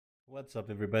What's up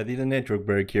everybody, the Network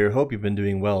Berg here. Hope you've been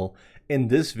doing well. In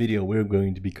this video we're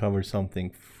going to be covering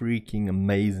something freaking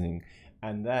amazing,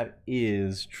 and that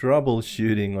is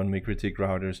troubleshooting on MikroTik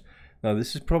routers. Now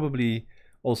this is probably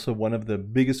also one of the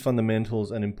biggest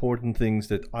fundamentals and important things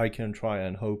that I can try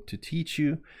and hope to teach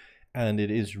you, and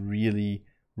it is really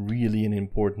an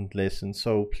important lesson.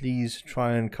 So please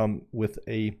try and come with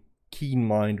a keen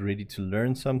mind ready to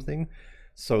learn something,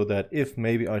 so that if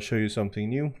maybe I show you something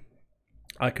new,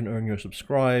 I can earn your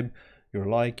subscribe, your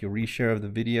like, your reshare of the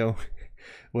video,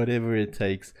 whatever it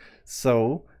takes.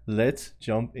 So let's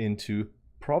jump into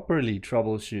properly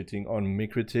troubleshooting on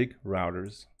MikroTik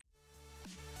routers.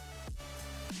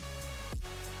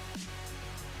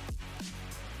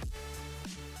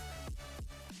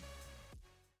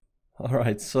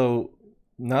 Alright, so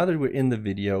now that we're in the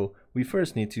video, we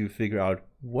first need to figure out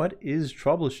what is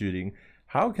troubleshooting.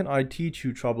 How can I teach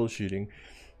you troubleshooting?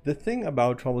 The thing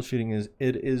about troubleshooting is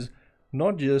it is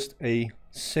not just a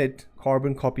set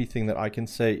carbon copy thing that I can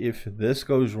say, if this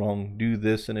goes wrong, do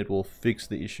this and it will fix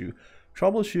the issue.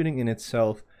 Troubleshooting in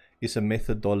itself is a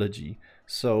methodology.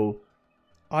 So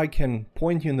I can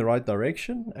point you in the right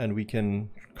direction and we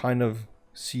can kind of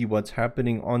see what's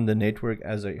happening on the network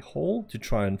as a whole to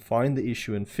try and find the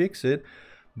issue and fix it.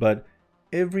 But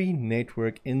every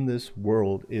network in this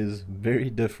world is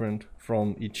very different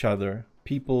from each other.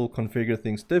 People configure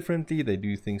things differently, they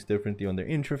do things differently on their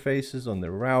interfaces, on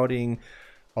their routing,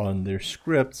 on their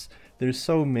scripts. There's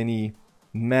so many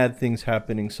mad things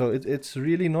happening, so it's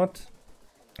really not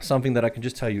something that I can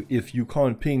just tell you, if you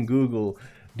can't ping Google,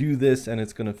 do this and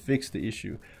it's gonna fix the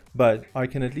issue. But I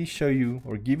can at least show you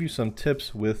or give you some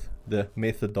tips with the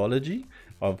methodology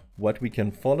of what we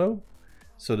can follow,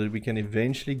 so that we can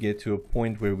eventually get to a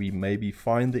point where we maybe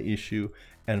find the issue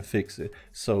and fix it.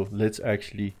 So let's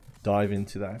actually dive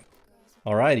into that.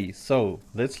 Alrighty, so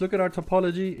let's look at our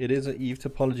topology. It is an Eve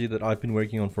topology that I've been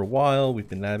working on for a while. We've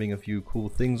been labbing a few cool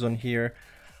things on here,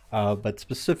 but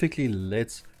specifically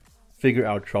let's figure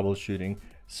out troubleshooting.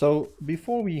 So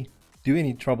before we do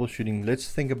any troubleshooting,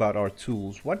 let's think about our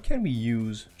tools. What can we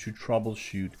use to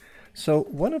troubleshoot? So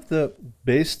one of the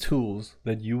best tools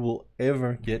that you will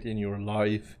ever get in your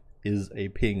life is a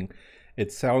ping.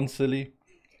 It sounds silly,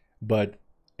 but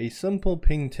a simple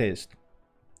ping test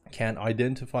can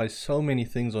identify so many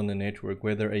things on the network,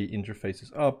 whether a interface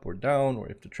is up or down, or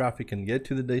if the traffic can get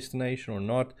to the destination or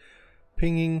not.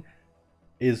 Pinging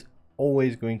is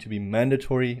always going to be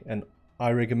mandatory, and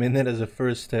I recommend that as a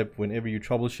first step whenever you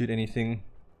troubleshoot anything.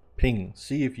 Ping,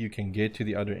 see if you can get to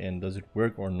the other end, does it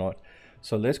work or not.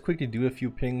 So let's quickly do a few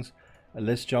pings.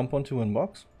 Let's jump onto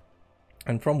Winbox,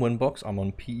 and from Winbox I'm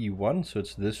on PE1, so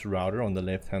it's this router on the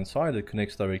left hand side that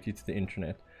connects directly to the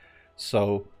internet.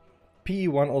 So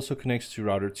PE1 also connects to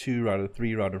router 2, router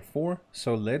 3, router 4.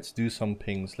 So let's do some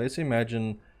pings. Let's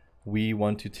imagine we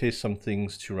want to test some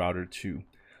things to router 2.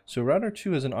 So router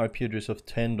 2 has an IP address of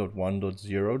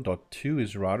 10.1.0.2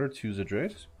 is router 2's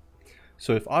address.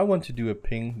 So if I want to do a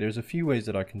ping, there's a few ways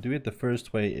that I can do it. The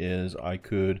first way is I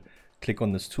could click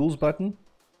on this tools button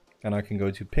and I can go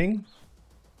to ping,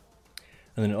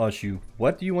 and then ask you,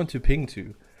 what do you want to ping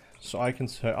to? So I can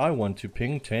say I want to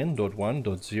ping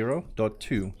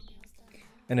 10.1.0.2.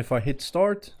 And if I hit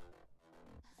start,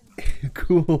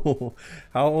 cool,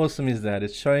 how awesome is that?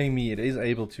 It's showing me it is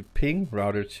able to ping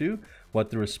router 2,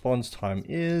 what the response time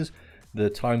is, the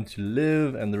time to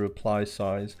live, and the reply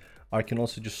size. I can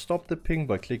also just stop the ping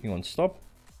by clicking on stop.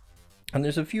 And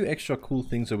there's a few extra cool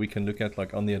things that we can look at,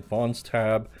 like on the advanced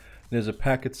tab, there's a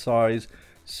packet size.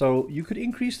 So you could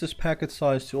increase this packet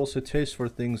size to also test for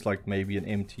things like maybe an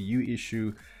MTU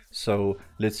issue. So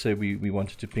let's say we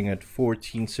wanted to ping at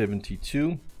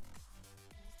 1472,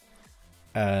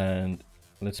 and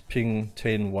let's ping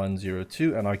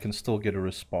 10.1.0.2, and I can still get a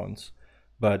response.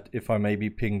 But if I maybe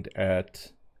pinged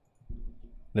at,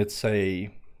 let's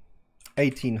say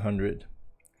 1800,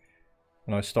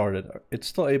 and I started, it's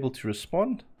still able to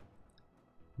respond.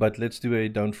 But let's do a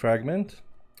don't fragment,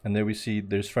 and there we see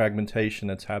there's fragmentation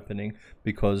that's happening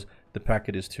because the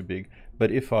packet is too big.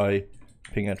 But if I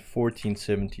ping at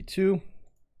 1472,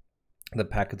 the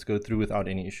packets go through without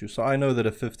any issue. So I know that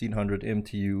a 1500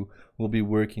 MTU will be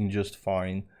working just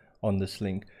fine on this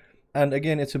link. And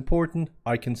again, it's important,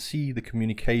 I can see the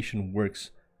communication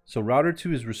works. So router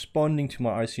 2 is responding to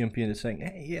my ICMP and it's saying,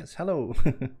 hey, yes, hello.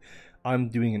 I'm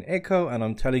doing an echo and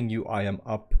I'm telling you I am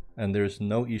up and there's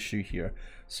no issue here.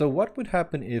 So what would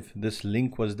happen if this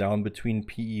link was down between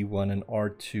PE1 and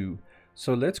R2?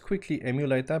 So let's quickly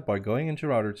emulate that by going into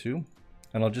router 2,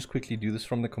 and I'll just quickly do this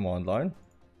from the command line.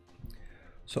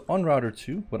 So on router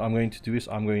 2, what I'm going to do is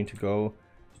I'm going to go,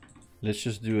 let's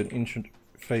just do an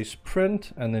interface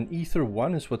print, and then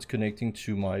ether1 is what's connecting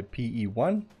to my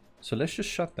PE1. So let's just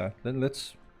shut that. Then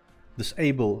let's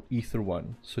disable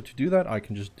ether1. So to do that, I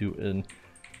can just do an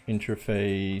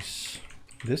interface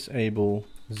disable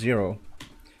 0.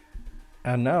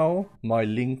 And now my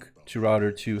link to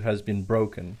router 2 has been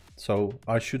broken. So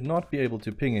I should not be able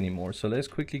to ping anymore. So let's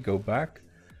quickly go back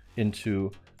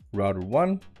into router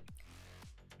 1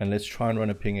 and let's try and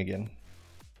run a ping again.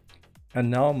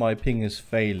 And now my ping is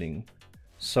failing.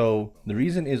 So the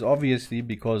reason is obviously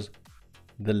because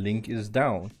the link is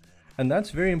down. And that's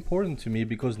very important to me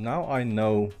because now I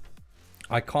know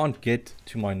I can't get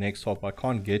to my next hop. I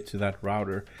can't get to that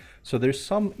router. So there's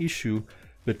some issue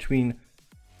between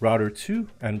router 2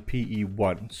 and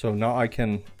PE1. So now I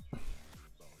can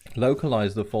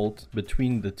localize the fault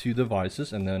between the two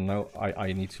devices, and then now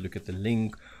I need to look at the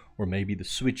link, or maybe the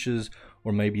switches,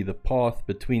 or maybe the path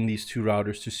between these two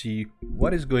routers to see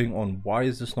what is going on. Why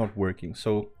is this not working?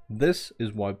 So this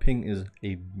is why ping is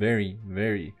a very,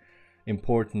 very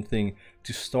important thing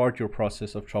to start your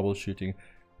process of troubleshooting.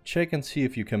 Check and see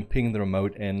if you can ping the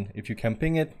remote in. If you can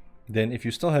ping it, then if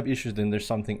you still have issues, then there's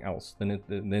something else.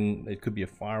 Then it could be a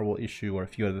firewall issue or a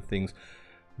few other things.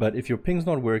 But if your ping's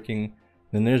not working,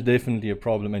 then there's definitely a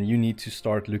problem, and you need to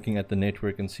start looking at the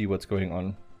network and see what's going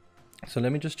on. So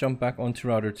let me just jump back onto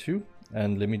router 2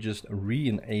 and let me just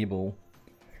re-enable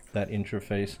that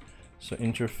interface. So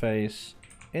interface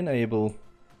enable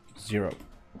 0.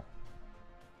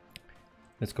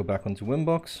 Let's go back onto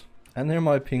Winbox, and there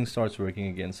my ping starts working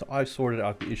again. So I've sorted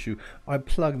out the issue. I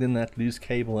plugged in that loose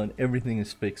cable and everything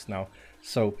is fixed now.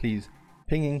 So please,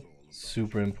 pinging,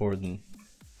 super important.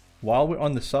 While we're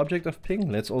on the subject of ping,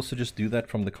 let's also just do that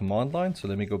from the command line. So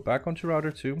let me go back onto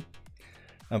router 2,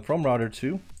 and from router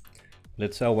 2,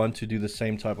 let's say I want to do the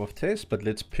same type of test, but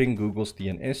let's ping Google's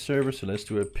DNS server. So let's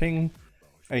do a ping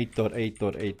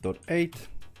 8.8.8.8,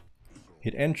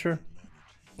 hit enter,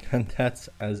 and that's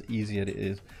as easy as it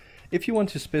is. If you want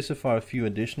to specify a few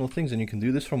additional things, and you can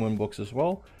do this from Winbox as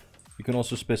well, you can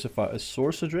also specify a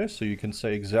source address, so you can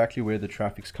say exactly where the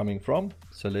traffic's coming from.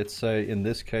 So let's say in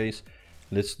this case,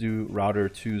 let's do router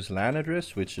 2's LAN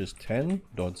address, which is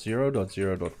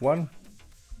 10.0.0.1.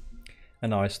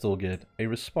 And I still get a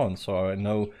response. So I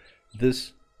know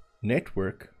this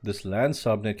network, this LAN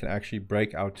subnet, can actually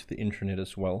break out to the intranet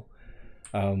as well.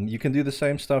 You can do the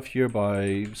same stuff here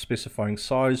by specifying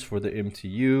size for the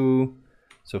MTU.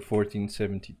 So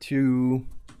 1472.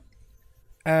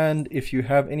 And if you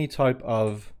have any type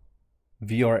of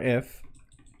VRF,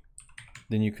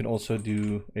 then you can also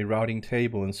do a routing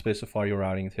table and specify your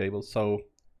routing table. So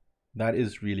that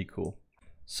is really cool.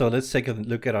 So let's take a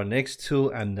look at our next tool,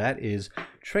 and that is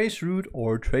Traceroute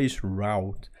or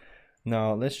Traceroute.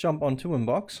 Now let's jump onto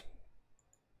Winbox.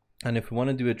 And if we want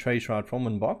to do a traceroute from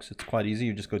Winbox, it's quite easy.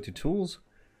 You just go to Tools,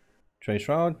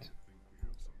 Traceroute,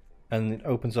 and it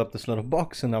opens up this little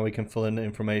box, and now we can fill in the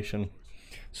information.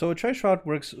 So a traceroute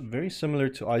works very similar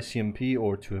to ICMP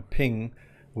or to a ping,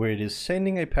 where it is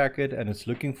sending a packet and it's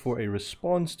looking for a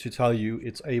response to tell you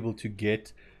it's able to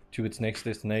get to its next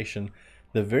destination.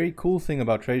 The very cool thing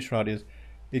about Traceroute is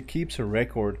it keeps a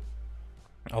record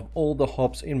of all the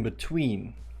hops in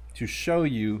between to show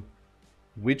you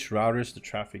which routers the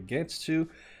traffic gets to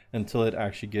until it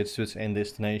actually gets to its end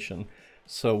destination.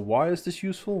 So why is this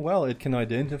useful? Well, it can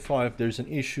identify if there's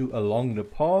an issue along the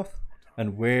path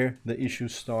and where the issue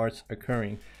starts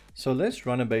occurring. So let's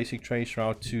run a basic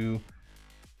traceroute to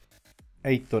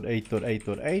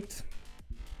 8.8.8.8,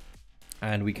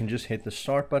 and we can just hit the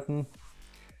start button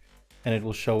and it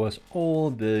will show us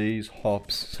all these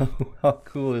hops. So how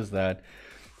cool is that?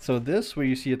 So this, where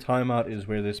you see a timeout, is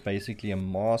where there's basically a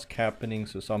mask happening,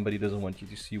 so somebody doesn't want you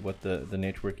to see what the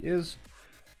network is,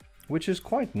 which is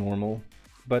quite normal.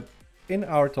 But in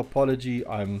our topology,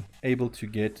 I'm able to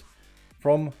get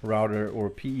from router or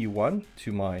PE1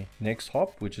 to my next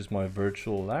hop, which is my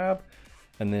virtual lab,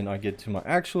 and then I get to my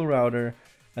actual router,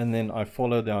 and then I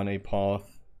follow down a path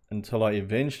until I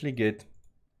eventually get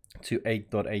to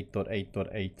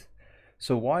 8.8.8.8.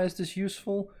 So why is this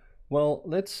useful? Well,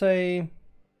 let's say,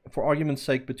 for argument's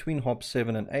sake, between hop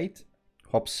 7 and 8,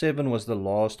 hop 7 was the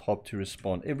last hop to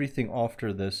respond. Everything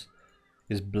after this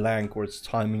is blank, or it's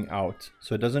timing out,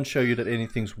 so it doesn't show you that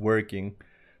anything's working.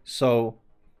 So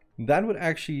that would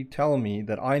actually tell me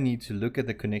that I need to look at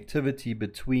the connectivity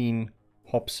between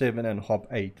hop 7 and hop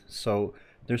 8. So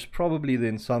there's probably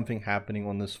then something happening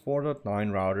on this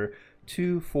 4.9 router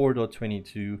to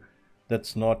 4.22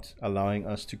 that's not allowing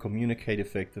us to communicate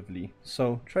effectively.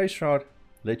 So Traceroute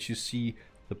lets you see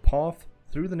the path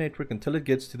through the network until it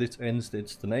gets to its end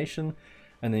destination,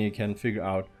 and then you can figure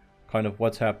out kind of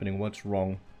what's happening, what's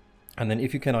wrong. And then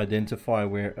if you can identify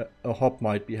where a hop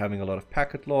might be having a lot of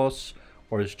packet loss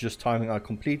or is just timing out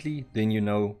completely, then you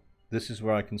know this is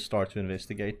where I can start to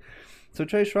investigate. So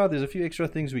Traceroute, there's a few extra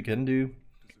things we can do.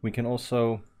 We can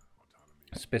also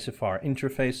specify our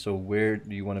interface, so where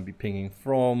do you want to be pinging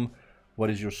from, what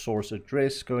is your source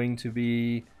address going to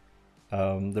be,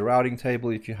 the routing table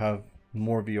if you have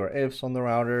more VRFs on the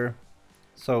router.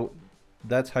 So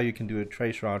that's how you can do a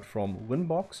traceroute from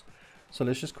Winbox. So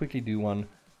let's just quickly do one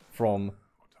from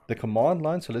the command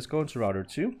line. So let's go into router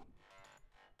 2.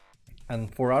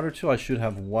 And for router 2, I should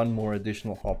have one more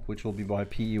additional hop, which will be by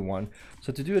PE1.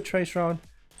 So to do a traceroute,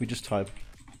 we just type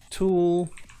tool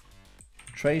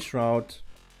traceroute.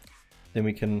 Then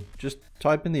we can just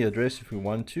type in the address if we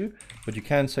want to, but you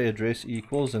can say address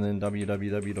equals and then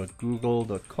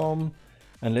www.google.com.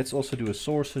 And let's also do a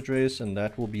source address, and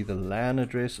that will be the LAN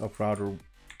address of router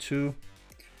 2.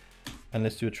 And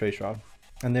let's do a traceroute.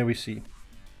 And there we see.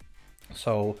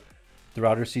 So the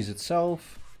router sees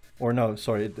itself, or no,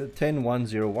 sorry, the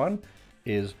 10101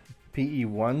 is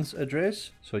PE1's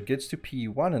address. So it gets to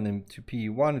PE1, and then to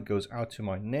PE1 it goes out to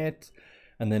my net,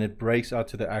 and then it breaks out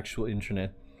to the actual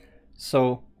internet.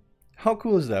 So how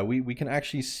cool is that? We can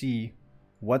actually see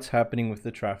what's happening with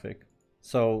the traffic.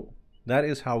 So that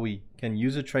is how we can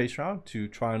use a traceroute to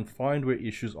try and find where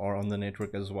issues are on the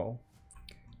network as well.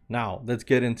 Now let's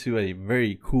get into a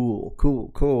very cool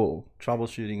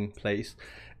troubleshooting place.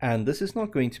 And this is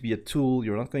not going to be a tool.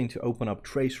 You're not going to open up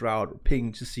Traceroute or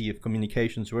ping to see if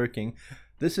communication's working.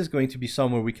 This is going to be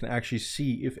somewhere we can actually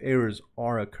see if errors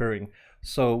are occurring.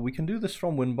 So we can do this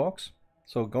from Winbox.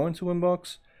 So go into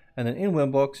Winbox, and then in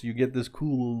Winbox you get this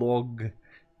cool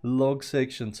log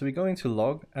section. So we go into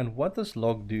log, and what does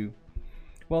log do?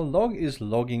 Well, log is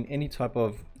logging any type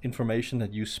of information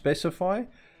that you specify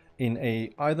in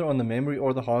either on the memory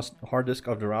or the hard disk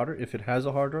of the router if it has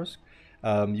a hard disk.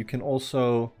 You can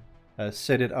also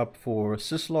set it up for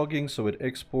syslogging, so it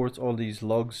exports all these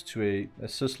logs to a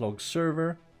syslog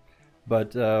server.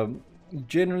 But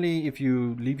generally, if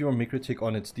you leave your MikroTik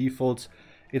on its defaults,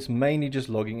 it's mainly just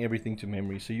logging everything to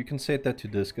memory. So you can set that to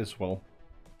disk as well.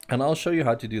 And I'll show you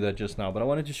how to do that just now. But I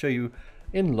wanted to show you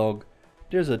in log,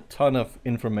 there's a ton of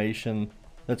information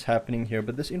that's happening here,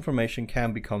 but this information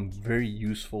can become very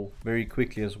useful very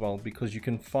quickly as well, because you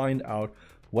can find out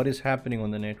what is happening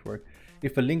on the network.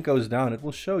 If a link goes down, it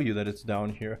will show you that it's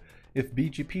down here. If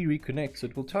BGP reconnects,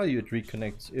 it will tell you it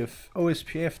reconnects. If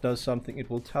OSPF does something, it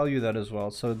will tell you that as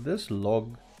well. So this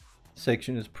log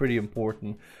section is pretty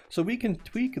important. So we can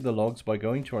tweak the logs by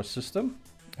going to our system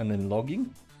and then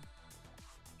logging.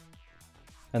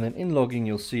 And then in logging,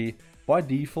 you'll see by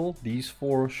default, these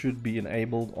 4 should be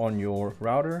enabled on your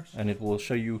router, and it will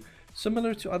show you,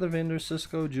 similar to other vendors,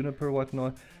 Cisco, Juniper,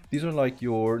 whatnot. These are like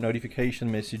your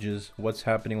notification messages, what's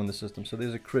happening on the system. So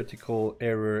there's a critical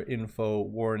error, info,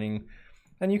 warning,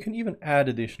 and you can even add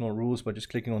additional rules by just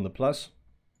clicking on the plus.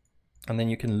 And then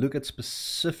you can look at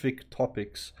specific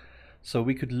topics. So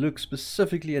we could look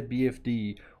specifically at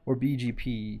BFD or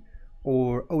BGP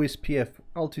or OSPF,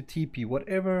 L2TP,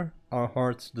 whatever our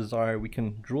hearts desire. We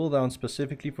can drill down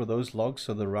specifically for those logs,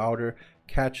 so the router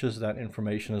catches that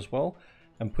information as well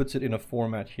and puts it in a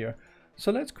format here.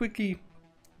 So let's quickly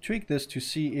tweak this to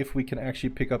see if we can actually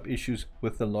pick up issues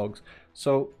with the logs.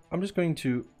 So I'm just going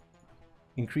to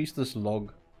increase this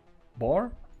log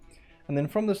bar, and then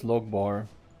from this log bar,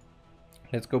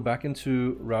 let's go back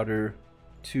into router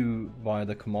 2 via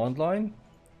the command line.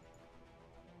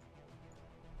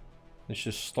 Let's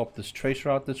just stop this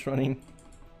traceroute that's running.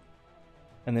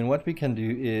 And then what we can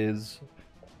do is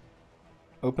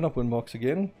open up Winbox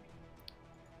again.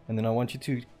 And then I want you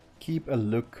to keep a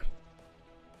look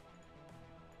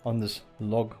on this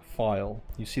log file.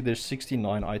 You see there's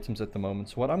 69 items at the moment.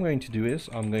 So what I'm going to do is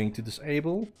I'm going to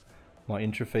disable my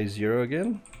interface 0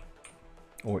 again,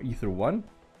 or ether 1.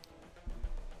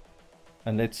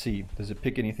 And let's see, does it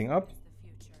pick anything up?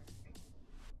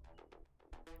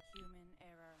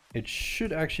 It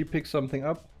should actually pick something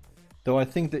up, though I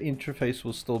think the interface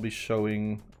will still be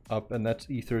showing up, and that's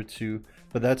ether 2,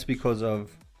 but that's because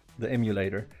of the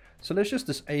emulator. So let's just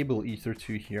disable ether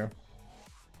 2 here.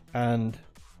 And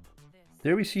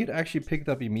there we see it actually picked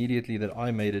up immediately that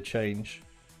I made a change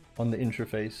on the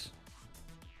interface.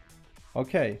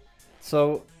 Okay,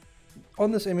 so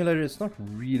on this emulator, it's not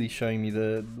really showing me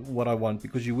what I want,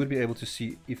 because you would be able to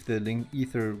see if the link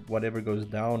ether whatever goes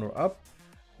down or up.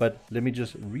 But let me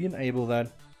just re-enable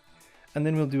that, and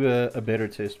then we'll do a better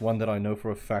test, one that I know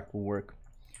for a fact will work.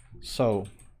 So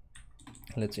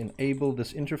let's enable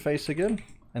this interface again,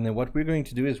 and then what we're going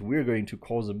to do is we're going to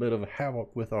cause a bit of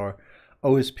havoc with our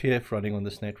OSPF running on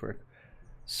this network.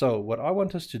 So what I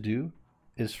want us to do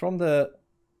is from the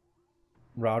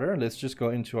router. Let's just go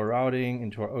into our routing,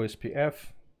 into our OSPF.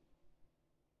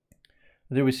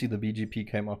 There we see the BGP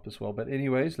came up as well. But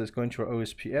anyways, let's go into our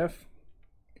OSPF.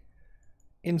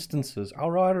 Instances.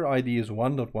 Our router ID is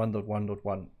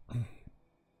 1.1.1.1.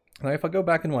 Now if I go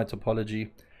back in my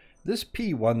topology, this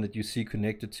P1 that you see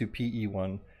connected to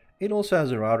PE1, it also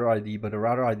has a router ID, but the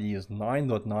router ID is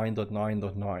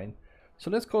 9.9.9.9. So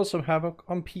let's cause some havoc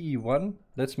on PE1.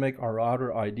 Let's make our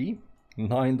router ID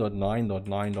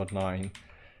 9.9.9.9.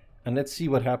 And let's see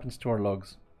what happens to our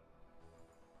logs.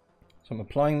 So I'm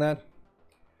applying that.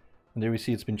 And there we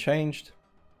see it's been changed.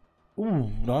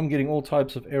 Ooh, now I'm getting all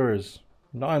types of errors.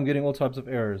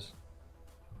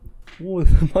 Ooh,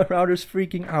 my router's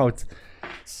freaking out.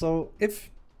 So if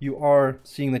you are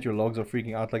seeing that your logs are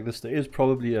freaking out like this, there is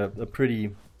probably a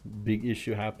pretty big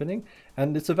issue happening.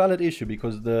 And it's a valid issue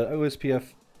because the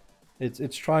OSPF,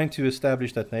 it's trying to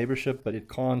establish that neighborship, but it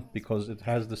can't because it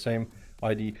has the same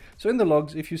ID. So in the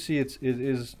logs, if you see it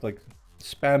is like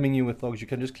spamming you with logs, you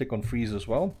can just click on freeze as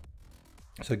well.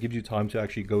 So it gives you time to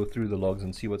actually go through the logs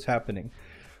and see what's happening.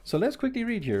 So let's quickly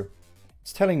read here.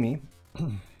 It's telling me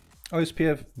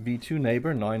OSPF v2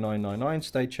 neighbor 9999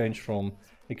 state changed from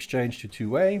exchange to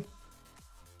two-way.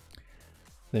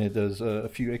 Then it does a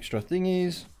few extra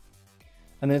thingies.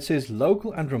 And then it says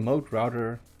local and remote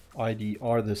router ID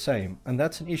are the same. And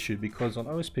that's an issue because on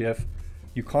OSPF,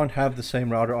 you can't have the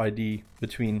same router ID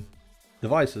between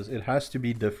devices. It has to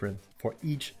be different for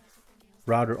each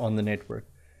router on the network.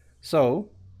 So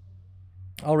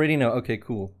I already know, okay,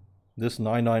 cool. This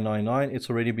 9999, it's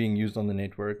already being used on the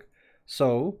network.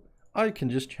 So I can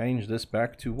just change this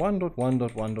back to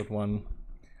 1.1.1.1.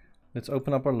 Let's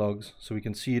open up our logs so we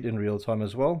can see it in real time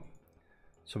as well.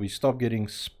 So we stop getting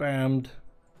spammed.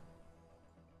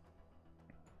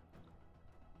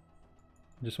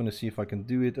 Just want to see if I can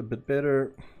do it a bit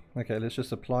better. Okay, let's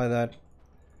just apply that.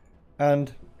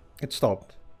 And it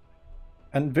stopped.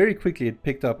 And very quickly it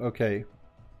picked up, okay,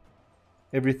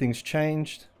 everything's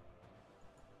changed.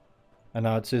 And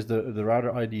now it says the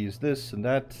router ID is this and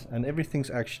that, and everything's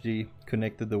actually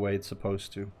connected the way it's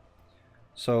supposed to.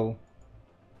 So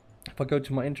if I go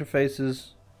to my interfaces,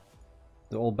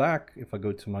 they're all back. If I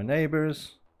go to my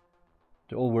neighbors,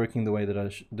 they're all working the way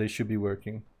that they should be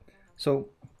working. So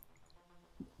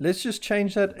let's just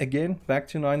change that again back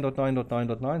to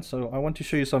 9.9.9.9. So I want to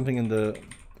show you something in the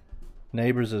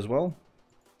neighbors as well.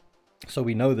 So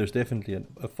we know there's definitely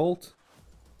a fault.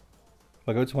 If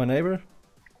I go to my neighbor,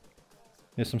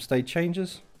 there's some state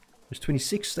changes. There's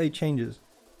 26 state changes.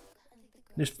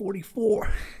 There's 44.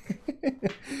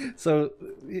 So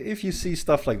if you see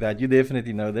stuff like that, you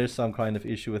definitely know there's some kind of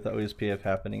issue with the OSPF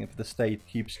happening if the state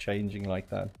keeps changing like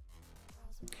that.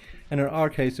 And in our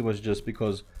case, it was just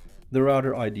because the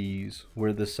router IDs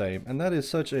were the same. And that is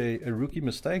such a rookie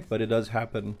mistake, but it does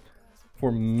happen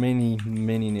for many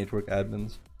network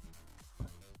admins.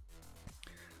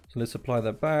 So let's apply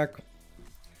that back.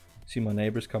 See my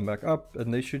neighbors come back up,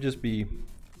 and they should just be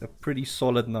a pretty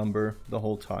solid number the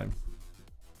whole time.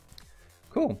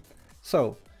 Cool.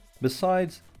 So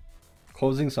besides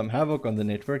causing some havoc on the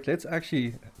network, let's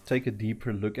actually take a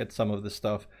deeper look at some of the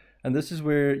stuff. And this is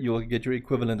where you'll get your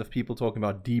equivalent of people talking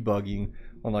about debugging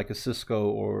on like a Cisco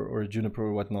or a Juniper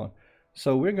or whatnot.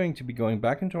 So we're going to be going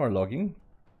back into our logging,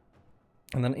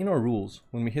 and then in our rules,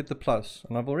 when we hit the plus,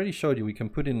 and I've already showed you we can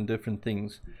put in different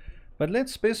things, but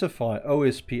let's specify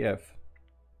OSPF.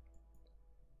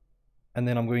 And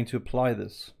then I'm going to apply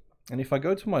this. And if I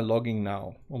go to my logging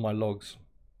now, or my logs,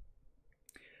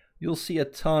 you'll see a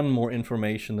ton more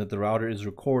information that the router is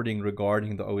recording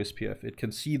regarding the OSPF. It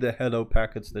can see the hello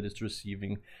packets that it's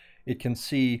receiving. It can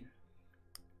see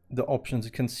the options.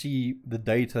 It can see the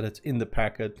data that's in the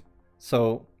packet.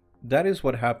 So that is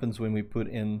what happens when we put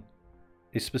in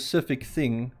a specific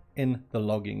thing in the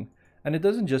logging. And it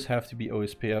doesn't just have to be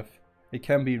OSPF. It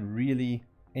can be really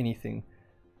anything.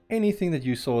 Anything that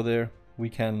you saw there, we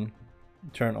can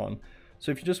turn on.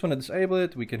 So if you just want to disable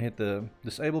it, we can hit the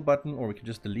disable button, or we can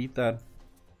just delete that.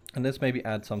 And let's maybe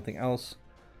add something else.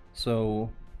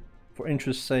 So for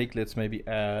interest's sake, let's maybe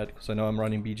add, because I know I'm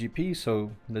running BGP,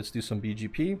 so let's do some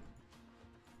BGP.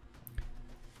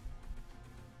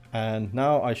 And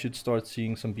now I should start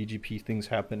seeing some BGP things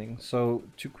happening. So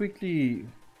to quickly,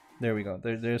 there we go.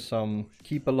 There's some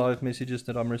keep alive messages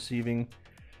that I'm receiving.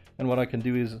 And what I can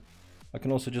do is I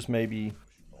can also just maybe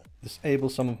disable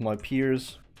some of my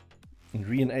peers and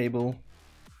re-enable.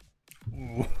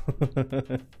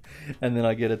 And then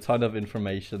I get a ton of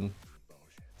information.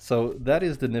 So that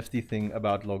is the nifty thing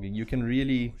about logging. You can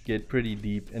really get pretty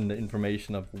deep in the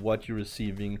information of what you're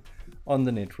receiving on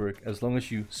the network, as long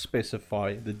as you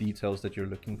specify the details that you're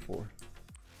looking for.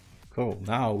 Cool.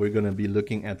 Now we're going to be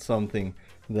looking at something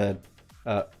that,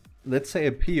 let's say,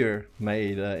 a peer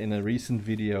made in a recent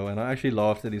video, and I actually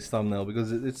laughed at his thumbnail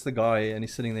because it's the guy and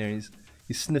he's sitting there and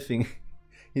he's sniffing,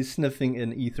 he's sniffing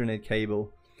an Ethernet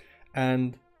cable,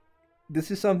 and this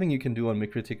is something you can do on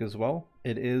MikroTik as well.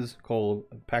 It is called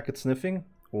packet sniffing,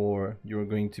 or you're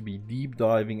going to be deep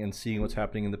diving and seeing what's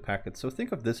happening in the packet. So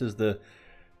think of this as the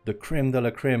creme de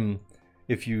la creme.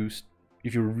 If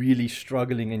you're really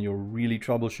struggling and you're really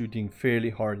troubleshooting fairly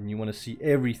hard and you want to see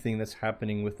everything that's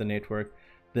happening with the network,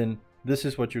 then this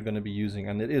is what you're going to be using,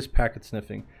 and it is packet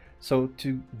sniffing. So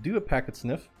to do a packet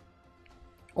sniff,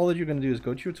 all that you're going to do is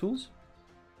go to your tools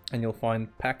and you'll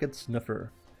find packet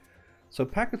sniffer. So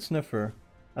packet sniffer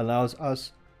allows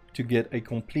us to get a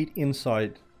complete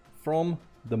insight from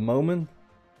the moment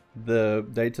the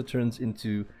data turns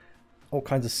into all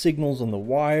kinds of signals on the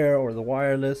wire or the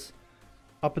wireless,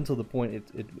 up until the point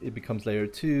it becomes layer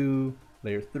 2,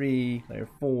 layer 3, layer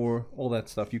 4, all that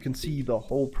stuff. You can see the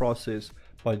whole process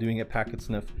by doing a packet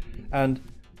sniff. And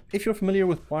if you're familiar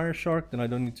with Wireshark, then I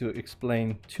don't need to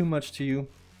explain too much to you,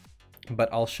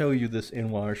 but I'll show you this in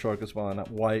Wireshark as well, and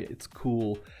why it's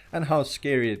cool and how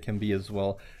scary it can be as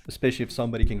well, especially if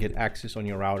somebody can get access on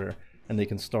your router and they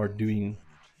can start doing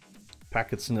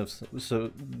packet sniffs.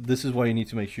 So this is why you need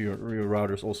to make sure your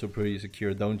router is also pretty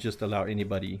secure. Don't just allow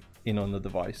anybody in on the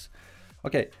device.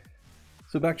 Okay,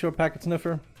 so back to our packet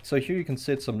sniffer. So here you can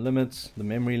set some limits, the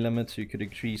memory limit, so you could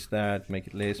increase that, make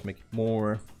it less, make it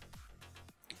more.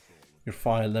 Your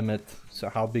file limit, so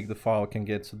how big the file can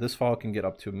get. So this file can get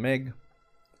up to a meg,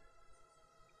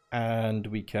 and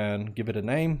we can give it a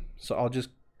name. So I'll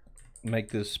just make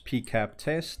this pcap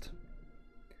test.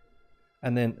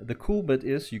 And then the cool bit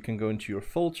is you can go into your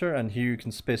filter, and here you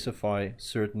can specify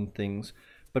certain things.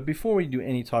 But before we do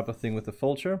any type of thing with the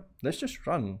filter, let's just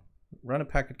run a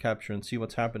packet capture and see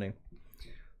what's happening.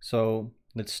 So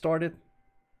let's start it,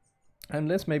 and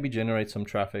let's maybe generate some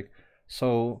traffic.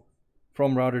 So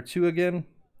from router 2 again,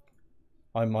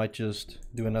 I might just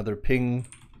do another ping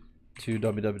to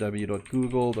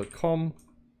www.google.com.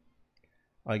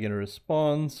 I get a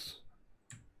response.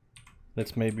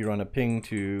 Let's maybe run a ping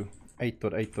to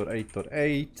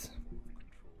 8.8.8.8,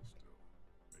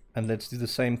 and let's do the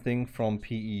same thing from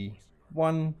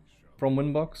PE1 from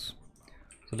Winbox.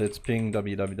 So let's ping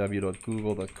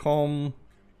www.google.com.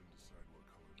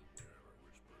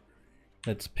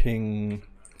 Let's ping,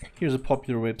 here's a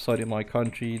popular website in my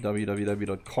country,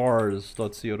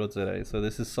 www.cars.co.za. So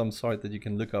this is some site that you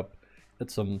can look up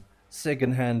at some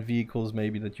second-hand vehicles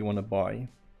maybe that you want to buy.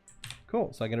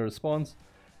 Cool, so I get a response,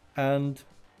 and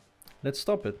let's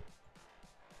stop it.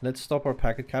 Let's stop our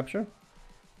packet capture.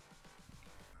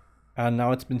 And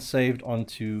now it's been saved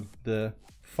onto the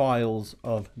files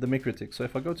of the MikroTik. So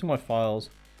if I go to my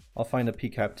files, I'll find a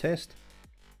pcap test.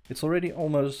 It's already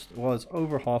almost, well, it's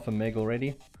over half a meg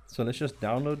already. So let's just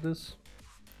download this.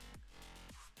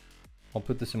 I'll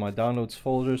put this in my downloads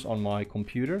folders on my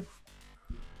computer.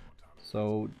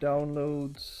 So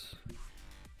downloads.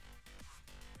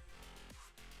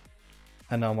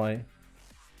 And now my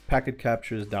packet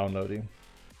capture is downloading.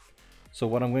 So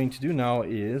what I'm going to do now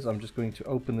is I'm just going to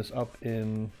open this up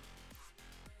in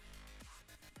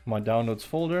my downloads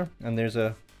folder, and there's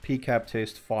a pcap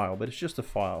test file, but it's just a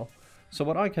file. So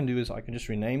what I can do is I can just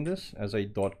rename this as a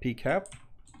 .pcap.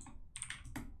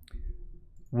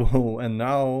 Whoa, and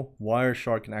now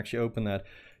Wireshark can actually open that.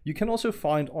 You can also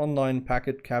find online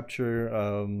packet capture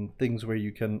things where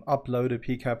you can upload a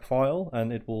pcap file,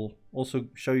 and it will also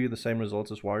show you the same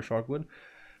results as Wireshark would.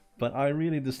 But I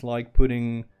really dislike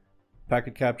putting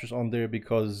packet captures on there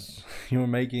because you're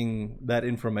making that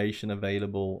information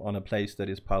available on a place that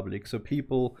is public. So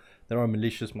people that are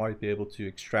malicious might be able to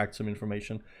extract some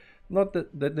information. Not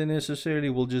that they necessarily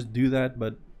will just do that,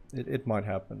 but it might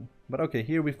happen. But okay,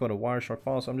 here we've got a Wireshark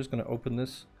file, so I'm just going to open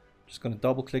this. Just going to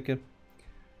double click it,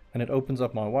 and it opens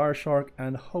up my Wireshark,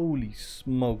 and holy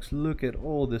smokes, look at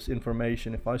all this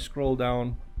information. If I scroll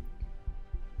down,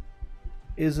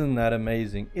 isn't that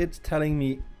amazing? It's telling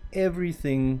me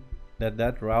everything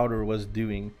that router was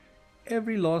doing,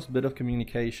 every last bit of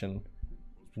communication,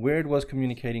 where it was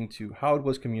communicating to, how it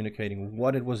was communicating,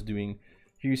 what it was doing.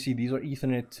 Here you see these are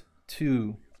Ethernet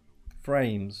 2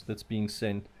 frames that's being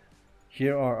sent.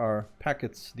 Here are our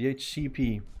packets,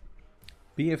 DHCP,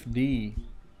 BFD,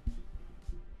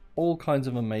 all kinds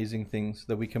of amazing things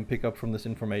that we can pick up from this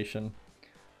information.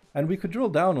 And we could drill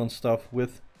down on stuff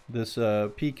with this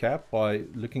pcap by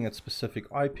looking at specific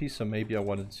IP. So maybe I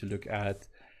wanted to look at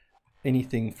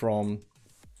anything from,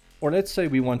 or let's say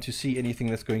we want to see anything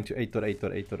that's going to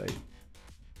 8.8.8.8.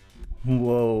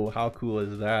 Whoa, how cool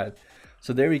is that?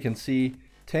 So there we can see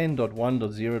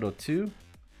 10.1.0.2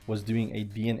 was doing a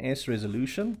DNS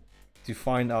resolution to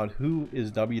find out who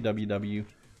is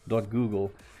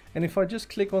www.google. And if I just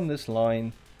click on this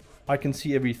line, I can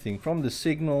see everything from the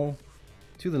signal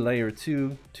to the layer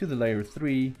 2 to the layer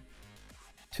 3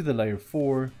 to the layer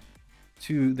 4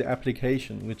 to the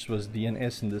application, which was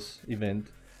DNS in this event.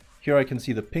 Here I can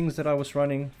see the pings that I was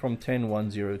running from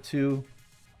 10.1.0.2.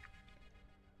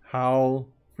 How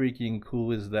freaking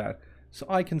cool is that? So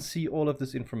I can see all of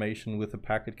this information with a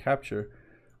packet capture.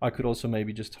 I could also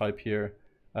maybe just type here,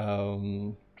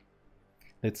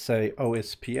 let's say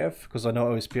OSPF, because I know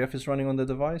OSPF is running on the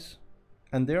device.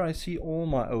 And there I see all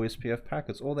my OSPF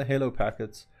packets, all the hello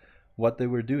packets, what they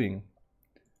were doing,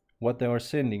 what they are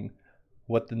sending,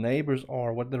 what the neighbors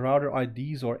are, what the router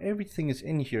IDs are, everything is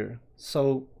in here.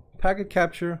 So packet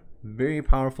capture, very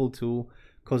powerful tool,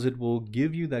 because it will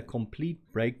give you that complete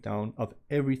breakdown of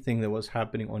everything that was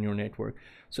happening on your network.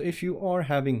 So if you are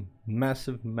having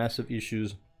massive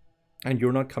issues and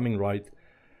you're not coming right,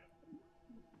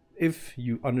 if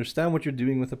you understand what you're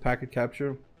doing with the packet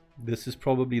capture, this is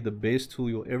probably the best tool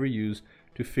you'll ever use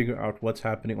to figure out what's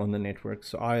happening on the network.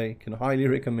 So I can highly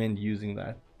recommend using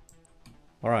that.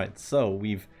 Alright, so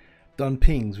we've done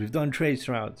pings, we've done trace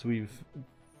routes, we've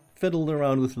fiddled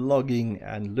around with logging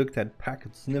and looked at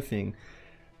packet sniffing.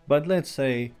 But let's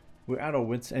say we're at our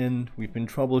wit's end, we've been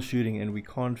troubleshooting and we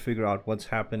can't figure out what's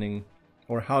happening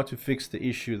or how to fix the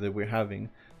issue that we're having.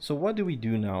 So what do we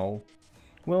do now?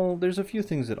 Well, there's a few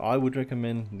things that I would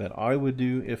recommend that I would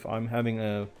do if I'm having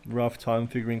a rough time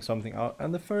figuring something out.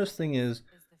 And the first thing is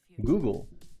Google.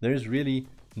 There's really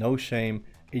no shame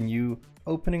in you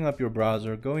opening up your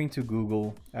browser, going to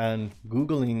Google and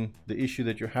Googling the issue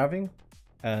that you're having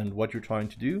and what you're trying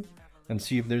to do, and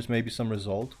see if there's maybe some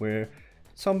result where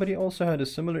somebody also had a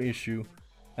similar issue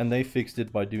and they fixed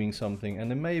it by doing something.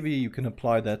 And then maybe you can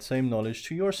apply that same knowledge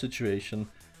to your situation,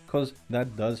 because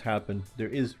that does happen. There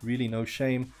is really no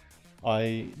shame.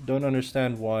 I don't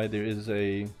understand why there is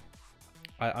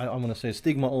I'm gonna say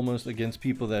stigma almost against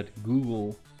people that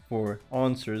Google for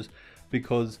answers,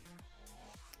 because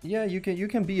yeah, you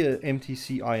can be a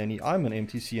MTC INE. I'm an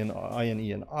MTC and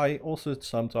INE, and I also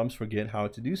sometimes forget how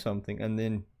to do something, and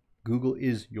then Google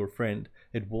is your friend.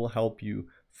 It will help you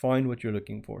find what you're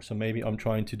looking for. So maybe I'm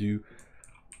trying to do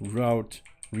route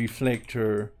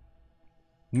reflector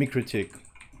MikroTik,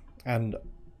 and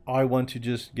I want to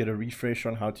just get a refresh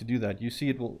on how to do that. You see,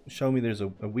 it will show me there's a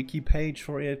wiki page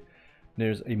for it,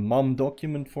 there's a mom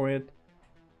document for it,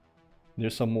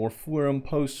 there's some more forum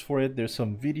posts for it, there's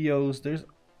some videos, there's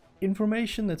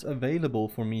information that's available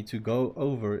for me to go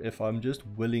over if I'm just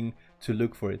willing to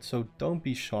look for it. So don't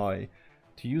be shy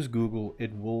to use Google.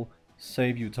 It will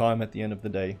save you time at the end of the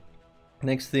day.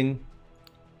 Next thing,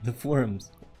 the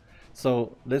forums.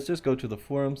 So let's just go to the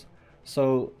forums.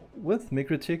 So with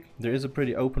MikroTik, there is a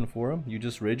pretty open forum. You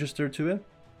just register to it,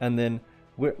 and then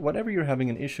whatever you're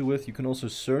having an issue with, you can also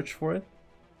search for it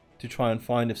to try and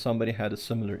find if somebody had a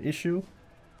similar issue,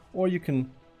 or you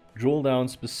can drill down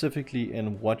specifically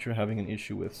in what you're having an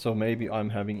issue with. So maybe I'm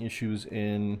having issues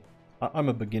I'm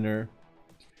a beginner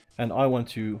and I want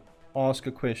to ask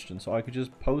a question. So I could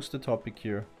just post a topic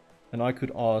here and I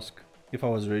could ask, if I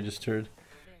was registered,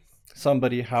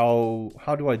 somebody how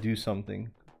do I do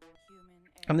something?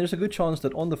 And there's a good chance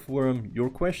that on the forum your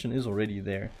question is already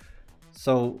there.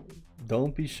 So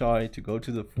don't be shy to go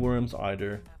to the forums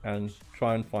either and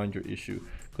try and find your issue,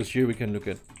 because here we can look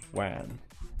at WAN.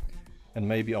 And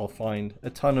maybe I'll find a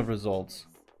ton of results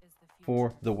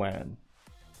for the WAN.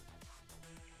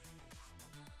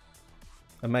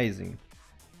 Amazing.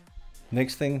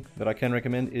 Next thing that I can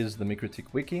recommend is the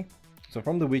MikroTik wiki. So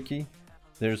from the wiki,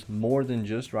 there's more than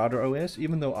just router OS,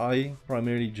 even though I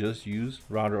primarily just use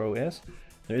router OS.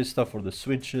 There is stuff for the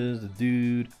switches, the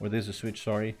dude, or there's a switch,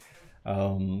 sorry.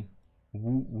 Woobin,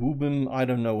 I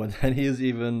don't know what that is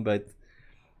even, but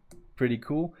pretty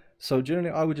cool. So generally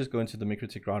I would just go into the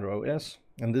MikroTik router OS,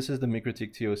 and this is the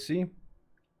MikroTik TOC,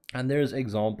 and there's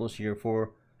examples here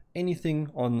for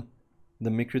anything on the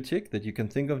MikroTik that you can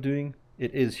think of doing.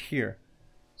 It is here.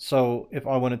 So if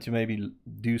I wanted to maybe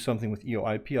do something with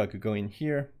EOIP, I could go in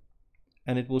here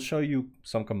and it will show you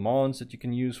some commands that you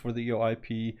can use for the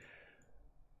EOIP,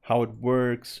 how it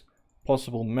works,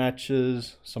 possible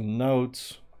matches, some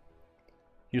notes.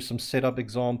 Here's some setup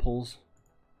examples.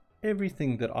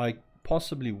 Everything that I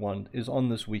possibly want is on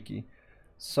this wiki.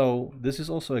 So this is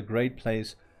also a great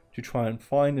place to try and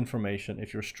find information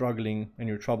if you're struggling and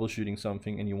you're troubleshooting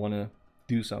something and you want to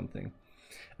do something.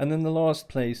 And then the last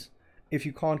place, if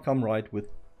you can't come right with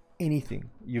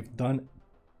anything, you've done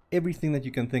everything that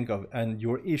you can think of and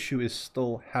your issue is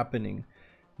still happening,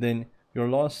 then your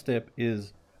last step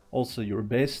is also your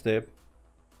best step,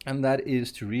 and that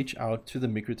is to reach out to the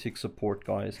MikroTik support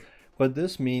guys. But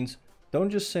this means don't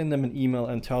just send them an email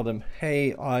and tell them,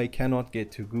 hey, I cannot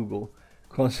get to Google,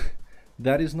 because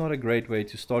that is not a great way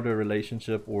to start a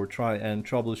relationship or try and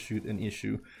troubleshoot an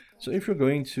issue. So if you're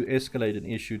going to escalate an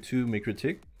issue to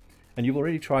MikroTik, and you've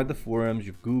already tried the forums,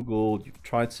 you've Googled, you've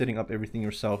tried setting up everything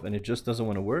yourself, and it just doesn't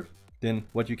want to work, then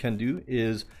what you can do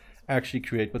is actually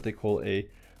create what they call a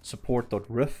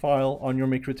support.rif file on your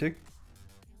MikroTik.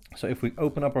 So if we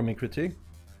open up our MikroTik,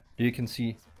 you can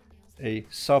see a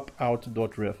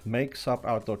subout.rif, make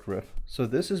subout.rif. So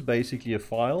this is basically a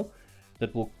file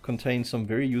that will contain some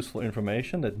very useful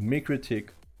information that MikroTik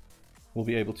will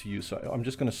be able to use. So I'm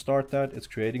just going to start that. It's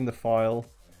creating the file,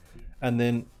 and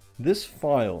then this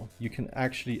file you can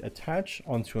actually attach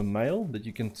onto a mail that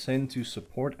you can send to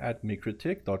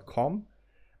support@mikrotik.com,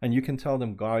 and you can tell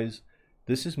them, guys,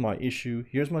 this is my issue,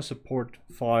 here's my support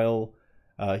file,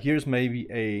 here's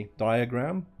maybe a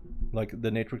diagram like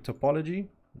the network topology,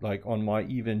 like on my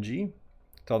EVNG.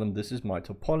 Tell them this is my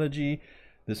topology,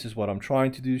 this is what I'm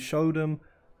trying to do. Show them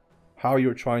how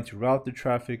you're trying to route the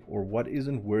traffic or what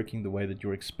isn't working the way that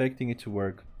you're expecting it to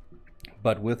work,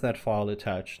 but with that file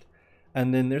attached.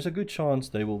 And then there's a good chance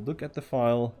they will look at the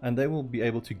file and they will be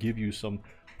able to give you some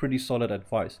pretty solid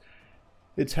advice.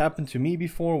 It's happened to me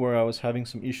before where I was having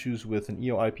some issues with an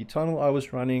EOIP tunnel I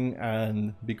was running,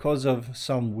 and because of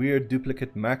some weird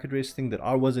duplicate MAC address thing that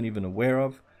I wasn't even aware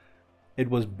of, it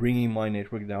was bringing my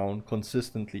network down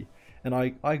consistently. And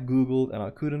I Googled and I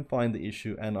couldn't find the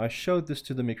issue, and I showed this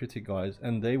to the MikroTik guys,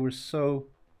 and they were so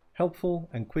helpful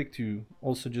and quick to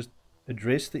also just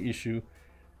address the issue,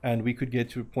 and we could get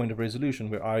to a point of resolution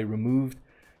where I removed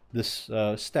this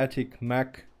static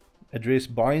MAC address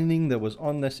binding that was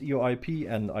on this EOIP,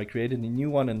 and I created a new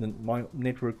one, and then my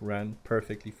network ran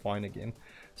perfectly fine again.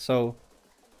 So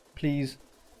please,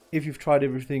 if you've tried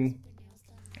everything,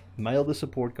 mail the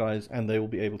support guys and they will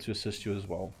be able to assist you as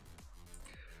well.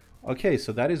 Okay,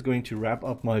 so that is going to wrap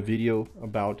up my video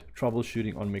about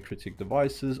troubleshooting on MikroTik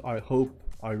devices.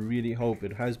 I really hope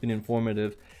it has been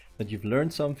informative, that you've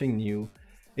learned something new.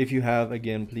 If you have,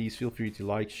 again, please feel free to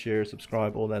like, share,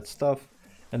 subscribe, all that stuff.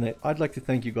 And I'd like to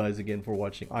thank you guys again for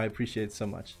watching. I appreciate it so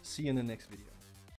much. See you in the next video.